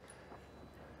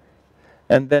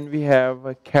 And then we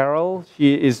have Carol.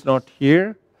 She is not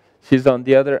here. She's on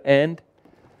the other end.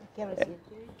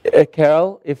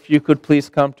 Carol, if you could please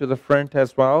come to the front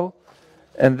as well.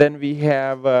 And then we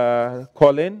have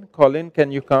Colin. Colin,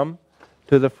 can you come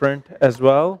to the front as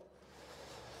well?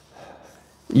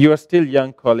 You are still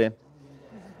young, Colin.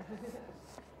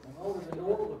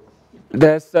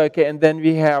 That's okay. And then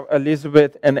we have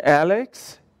Elizabeth and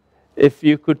Alex. If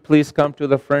you could please come to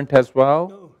the front as well.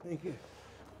 No, thank you.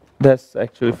 That's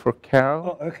actually for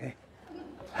Carol. Oh, okay.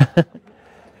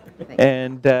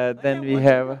 And then we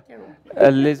have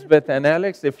Elizabeth and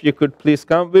Alex. If you could please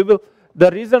come.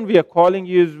 The reason we are calling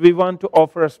you is we want to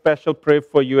offer a special prayer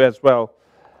for you as well.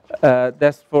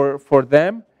 That's for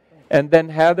them. And then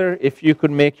Heather, if you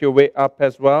could make your way up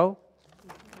as well.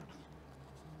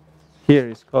 Here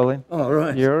is Colin. All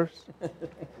right. Yours. Do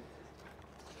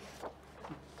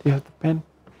you have the pen?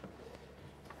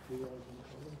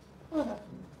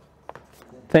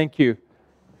 Thank you.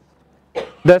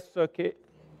 That's okay.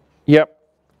 Yep.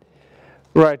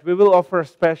 Right. We will offer a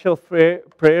special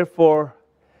prayer for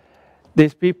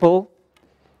these people.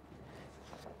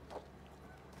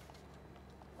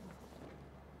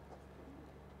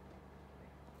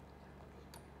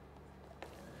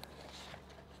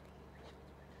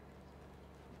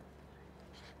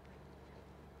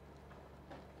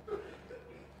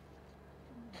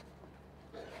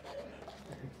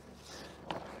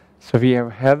 So we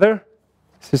have Heather.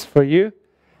 This is for you.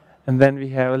 And then we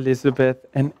have Elizabeth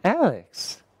and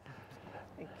Alex.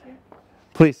 Thank you.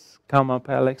 Please come up,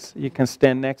 Alex. You can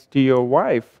stand next to your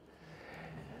wife.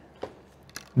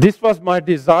 This was my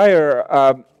desire.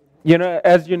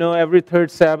 As you know, every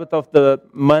third Sabbath of the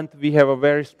month, we have a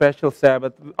very special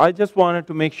Sabbath. I just wanted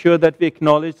to make sure that we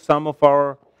acknowledge some of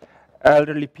our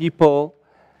elderly people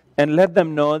and let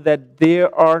them know that they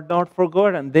are not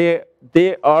forgotten.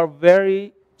 They are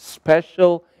very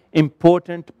special,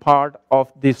 important part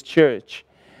of this church.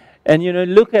 And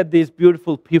look at these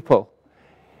beautiful people.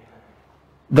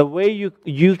 The way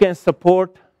you can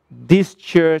support this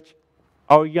church,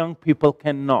 our young people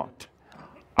cannot.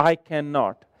 I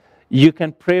cannot. You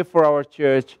can pray for our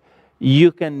church.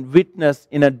 You can witness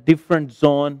in a different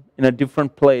zone, in a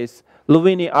different place.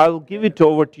 Lovini, I'll give it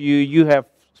over to you. You have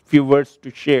a few words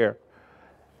to share.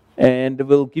 And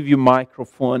we'll give you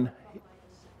microphone.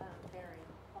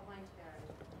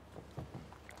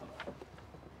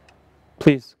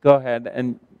 Please go ahead,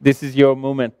 and this is your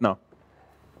moment now.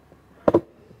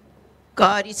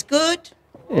 God is good.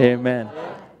 Amen.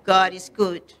 God is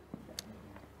good.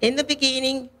 In the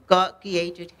beginning, God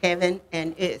created heaven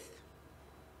and earth.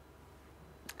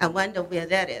 I wonder where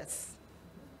that is.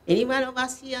 Any one of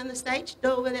us here on the stage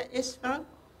know where that is from?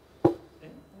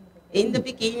 In the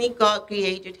beginning, God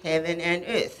created heaven and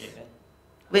earth.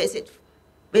 Where is it?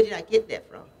 Where did I get that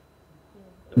from?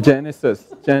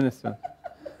 Genesis.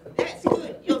 That's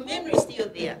good. Your memory's still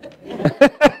there.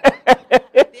 There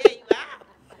you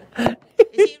are.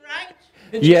 Is he right?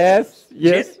 Yes.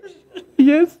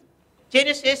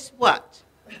 Genesis what?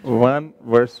 1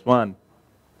 verse 1.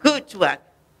 Good one.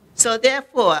 So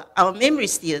therefore, our memory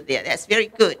is still there. That's very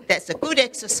good. That's a good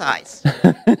exercise.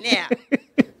 Now,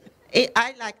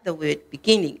 I like the word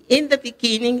beginning. In the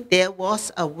beginning, there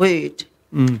was a word.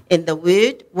 And the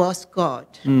word was God.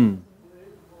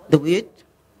 The word,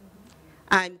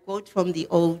 I'm quote from the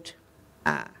old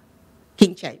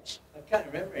King James. I can't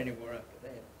remember anymore after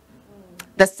that.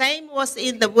 The same was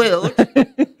in the world.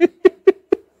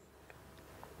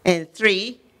 And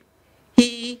 3,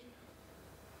 he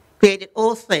created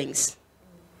all things,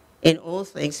 and all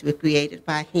things were created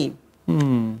by him.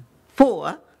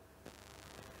 4,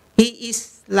 he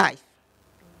is life,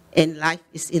 and life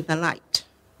is in the light.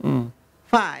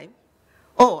 5,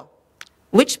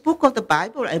 which book of the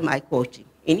Bible am I quoting?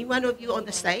 Any one of you on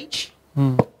the stage?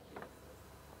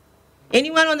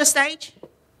 Anyone on the stage?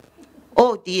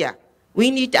 Oh dear, we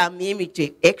need our memory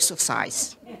to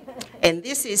exercise. And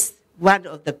this is one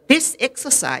of the best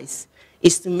exercise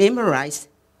is to memorize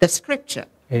the scripture.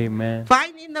 Amen.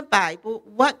 Find in the Bible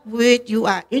what word you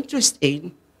are interested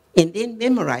in and then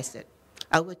memorize it.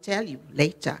 I will tell you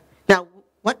later. Now,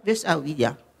 what verse are we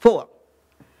here? 4.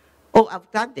 Oh,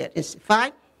 I've done that. It's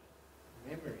 5.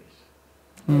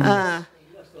 Memories.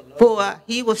 4,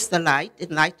 he was the light,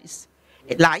 and light is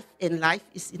life, and life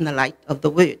is in the light of the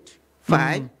word.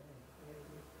 5.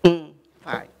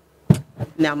 5.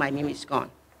 Now my memory is gone.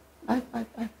 5.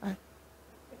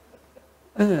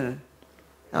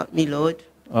 Help me, Lord.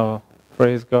 Oh,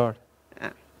 praise God.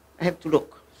 I have to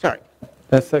look. Sorry.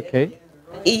 That's okay.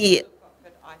 Yeah.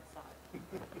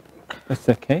 That's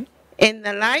okay. And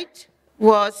the light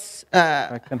was...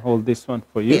 I can hold this one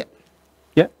for you.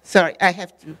 Yeah. Sorry, I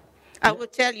have to. I will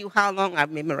tell you how long I've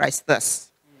memorized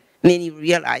this. And then you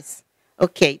realize,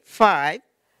 okay, 5,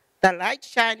 the light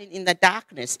shining in the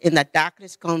darkness, and the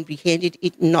darkness comprehended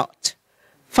it not.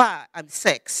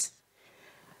 6,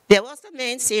 there was a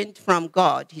man sent from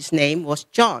God. His name was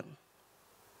John.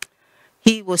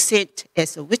 He was sent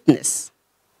as a witness,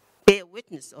 bear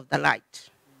witness of the light.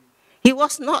 He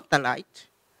was not the light,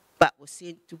 but was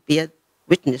sent to bear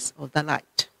witness of the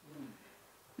light.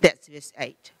 That's verse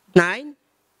 8. 9,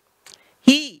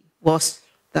 he was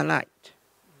the light,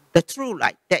 the true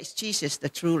light. That's Jesus, the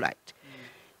true light.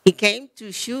 He came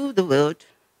to show the world.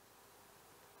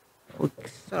 Oh,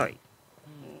 sorry.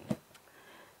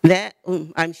 That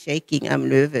I'm shaking. I'm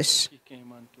nervous. He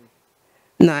came unto.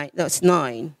 9. That's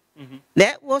 9. Mm-hmm.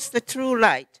 That was the true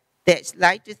light that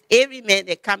lighteth every man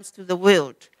that comes to the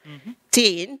world. Mm-hmm.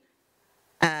 10.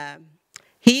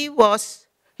 He was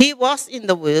in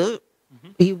the world.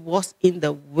 Mm-hmm. He was in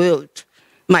the world.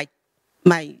 My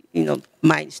mind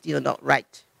is still not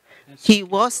right. Yes. He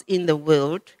was in the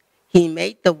world. He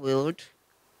made the world,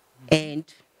 and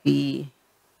he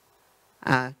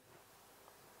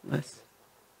was.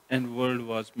 And world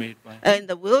was made by him. And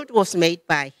the world was made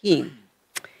by him.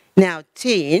 Now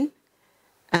 10.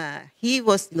 He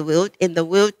was in the world, and the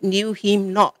world knew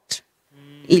him not.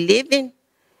 11.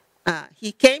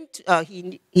 He came to.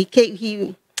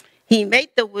 He made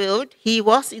the world. He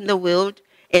was in the world,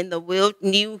 and the world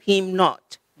knew him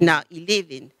not. Now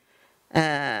 11.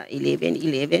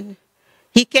 11.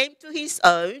 He came to his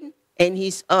own, and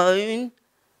his own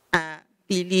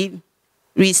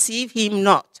receive him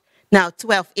not. Now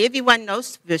 12. Everyone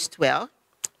knows verse 12.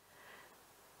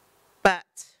 But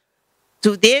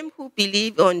to them who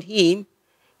believe on him,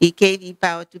 he gave him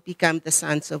power to become the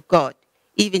sons of God,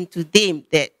 even to them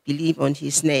that believe on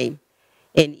his name.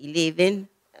 And 11,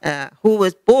 who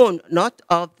was born not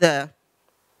of the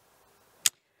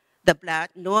blood,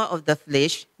 nor of the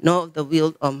flesh, nor of the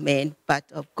will of man, but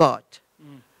of God.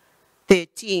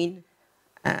 13,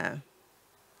 the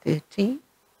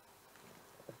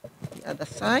other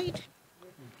side.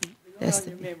 That's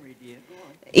the memory, dear. Go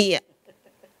on. yeah.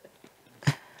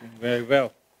 Very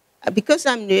well. Because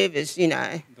I'm nervous, you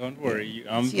know. Don't worry.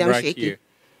 I'm See, I'm right shaking. here.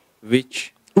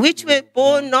 Which Were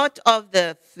born not of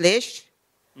the flesh,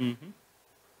 mm-hmm.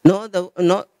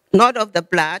 not of the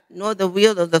blood, nor the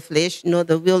will of the flesh, nor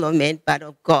the will of man, but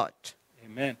of God.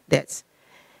 Amen.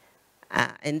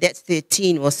 And that's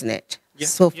 13, wasn't it? Yeah,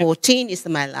 So yeah. 14 is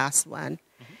my last one.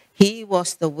 Mm-hmm. He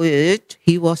was the Word.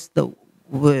 He was the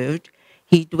Word.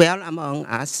 He dwelt among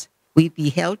us. We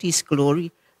beheld his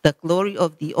glory, the glory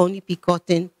of the only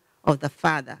begotten of the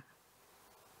Father,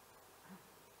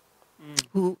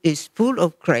 who is full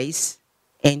of grace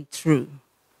and truth.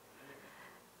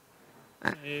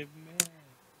 Amen.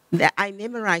 I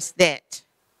memorized that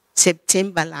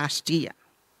September last year.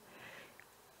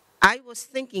 I was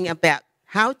thinking about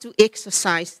how to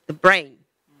exercise the brain.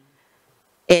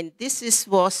 And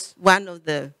was one of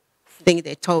the things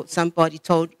somebody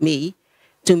told me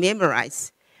to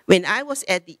memorize. When I was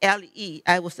at the LE,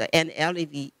 I was an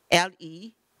LE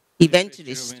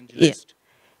evangelist. Yeah.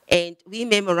 And we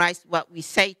memorized what we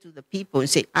say to the people and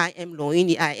say, I am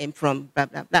Loini, I am from blah,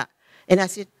 blah, blah. And I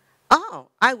said,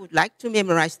 I would like to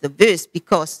memorize the verse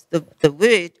because the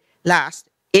word lasts.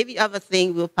 Every other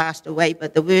thing will pass away,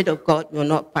 but the word of God will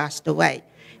not pass away.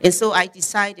 And so I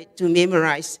decided to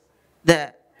memorize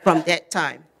from that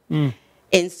time.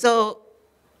 And so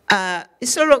it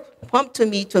sort of prompted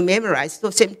me to memorize. So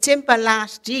September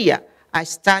last year, I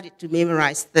started to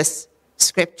memorize this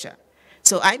scripture.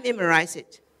 So I memorized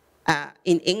it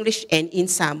in English and in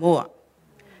Samoa,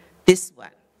 this one.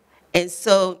 And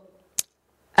so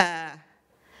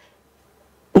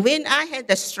when I had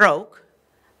the stroke,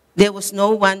 there was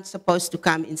no one supposed to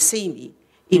come and see me.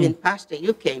 Even Pastor,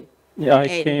 you came. Yeah, I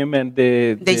came and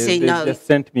they no. just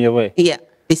sent me away. Yeah,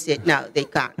 they said, no, they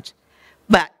can't.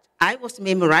 But I was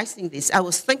memorizing this. I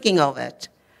was thinking of it.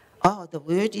 Oh, the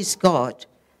Word is God,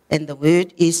 and the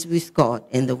Word is with God,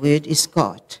 and the Word is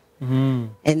God.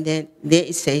 And then there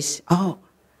it says, oh,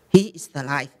 he is the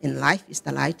life, and life is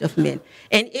the light of men.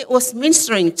 And it was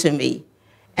ministering to me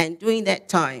and during that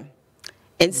time.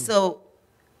 And so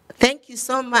thank you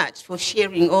so much for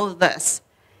sharing all this.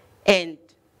 And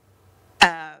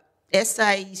as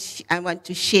I want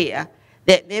to share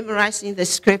that memorizing the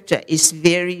scripture is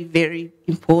very, very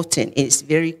important. It's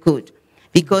very good.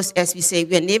 Because as we say,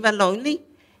 we are never lonely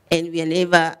and we are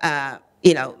never,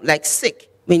 like sick.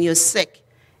 When you're sick,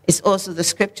 it's also the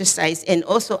scripture says, and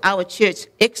also our church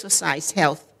exercise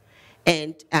health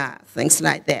and things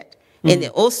like that. And then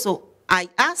also, I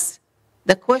ask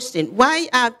the question, why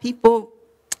are people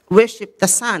worship the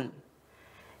sun?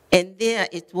 And there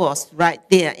it was, right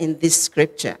there in this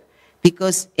scripture.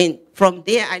 Because from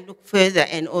there I look further,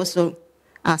 and also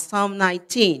Psalm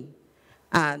 19,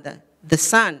 the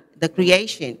sun, the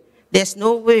creation. There's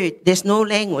no word, there's no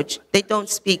language. They don't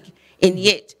speak, and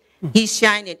yet he's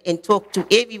shining and talk to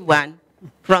everyone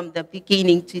from the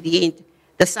beginning to the end.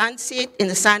 The sunset and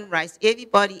the sunrise,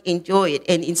 everybody enjoy it.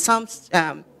 And in Psalm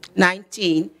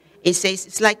 19, it says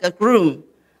it's like a groom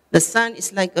The son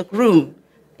is like a groom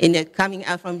coming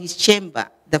out from his chamber,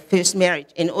 the first marriage.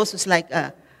 And also it's like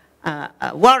a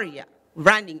warrior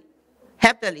running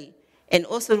happily. And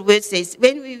also the word says,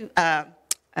 when we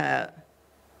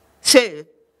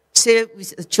serve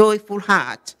with a joyful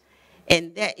heart.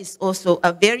 And that is also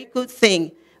a very good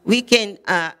thing. We can,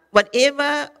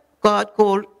 whatever God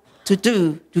called to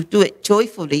do it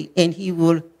joyfully, and he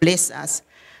will bless us.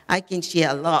 I can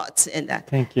share a lot. And,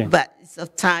 Thank you. But it's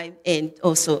of time, and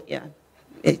also,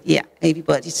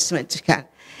 everybody just went to come.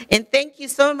 And thank you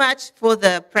so much for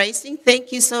the praising.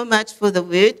 Thank you so much for the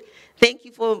word. Thank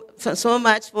you for so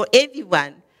much for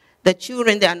everyone, the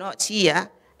children that are not here,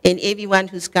 and everyone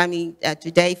who's coming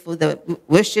today for the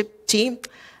worship team.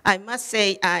 I must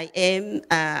say I am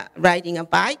riding a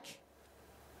bike.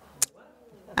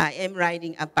 I am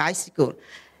riding a bicycle.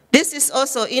 This is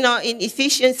also, in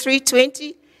Ephesians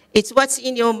 3:20, it's what's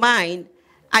in your mind.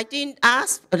 I didn't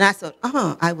ask, and I thought,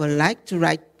 I would like to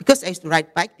ride, because I used to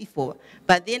ride bike before.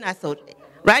 But then I thought,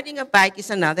 riding a bike is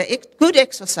another good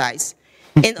exercise.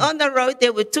 And on the road,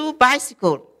 there were two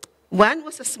bicycles. One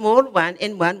was a small one,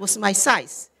 and one was my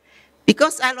size.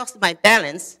 Because I lost my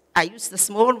balance, I used the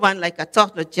small one like a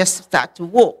toddler just to start to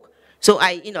walk. So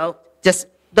I, just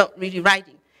not really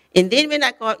riding. And then when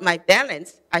I got my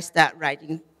balance, I start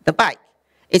riding the bike.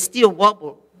 It still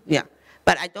wobble,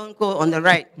 but I don't go on the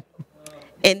ride.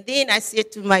 And then I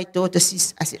said to my daughter,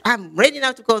 I said, I'm ready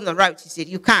now to go on the road. She said,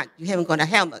 you can't, you haven't got a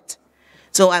helmet.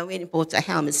 So I went and bought a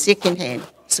helmet secondhand.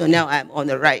 So now I'm on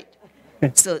the ride.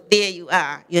 So there you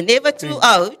are. You're never too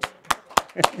old.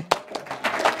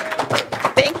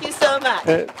 Thank you so much.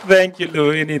 Thank you,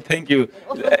 Luini. Thank you.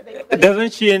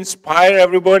 Doesn't she inspire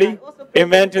everybody?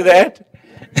 Amen to that?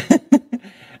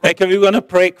 Okay, we're going to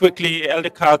pray quickly. Elder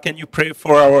Carl, can you pray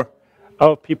for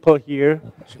our people here?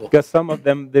 Sure. Because some of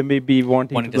them, they may be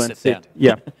wanting to go and sit. Down.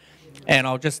 Yeah. And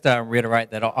I'll just reiterate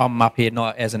that I'm up here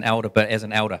not as an elder, but as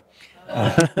an elder.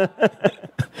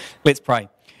 Let's pray.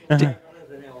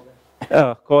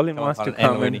 Colin wants to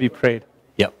come and be prayed.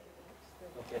 Yep.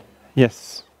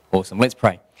 Yes. Awesome. Let's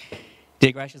pray.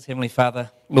 Dear gracious Heavenly Father,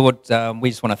 Lord, we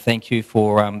just want to thank you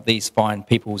for these fine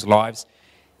people's lives.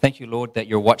 Thank you, Lord, that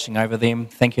you're watching over them.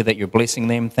 Thank you that you're blessing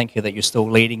them. Thank you that you're still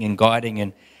leading and guiding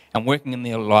and working in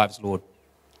their lives, Lord.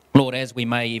 Lord, as we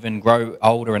may even grow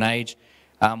older in age,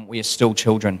 we are still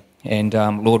children. And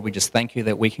Lord, we just thank you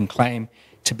that we can claim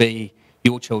to be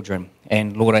your children.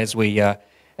 And Lord, as we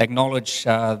acknowledge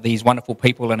these wonderful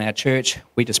people in our church,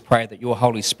 we just pray that your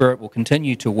Holy Spirit will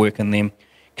continue to work in them,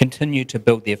 continue to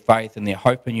build their faith and their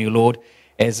hope in you, Lord,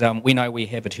 as we know we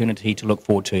have eternity to look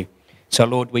forward to. So,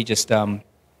 Lord, we just are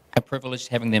privileged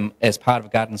having them as part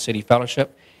of Garden City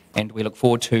Fellowship, and we look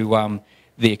forward to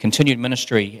their continued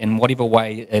ministry in whatever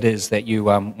way it is that you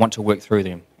want to work through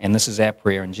them. And this is our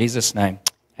prayer in Jesus' name.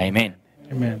 Amen.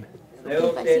 Amen.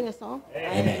 Can I sing a song?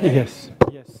 Amen. Yes.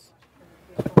 Yes.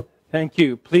 Thank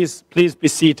you. Please be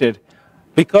seated.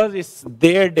 Because it's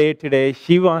their day today,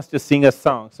 she wants to sing a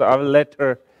song. So I will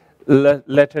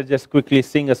let her just quickly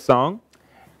sing a song.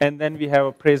 And then we have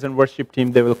a praise and worship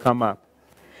team. They will come up.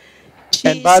 Jesus.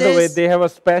 And by the way, they have a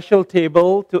special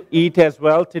table to eat as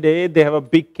well today. They have a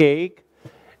big cake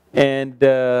and,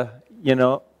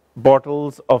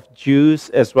 bottles of juice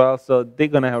as well. So they're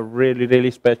going to have a really,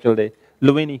 really special day.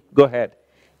 Luini, go ahead.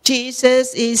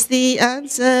 Jesus is the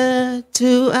answer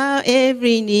to our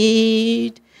every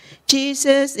need.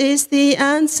 Jesus is the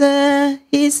answer.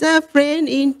 He's a friend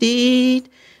indeed.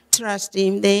 Trust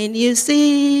him, then you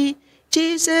see.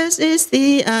 Jesus is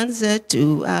the answer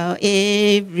to our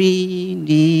every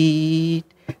need.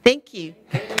 Thank you.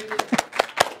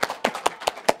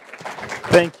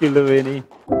 Thank you,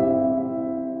 Luini.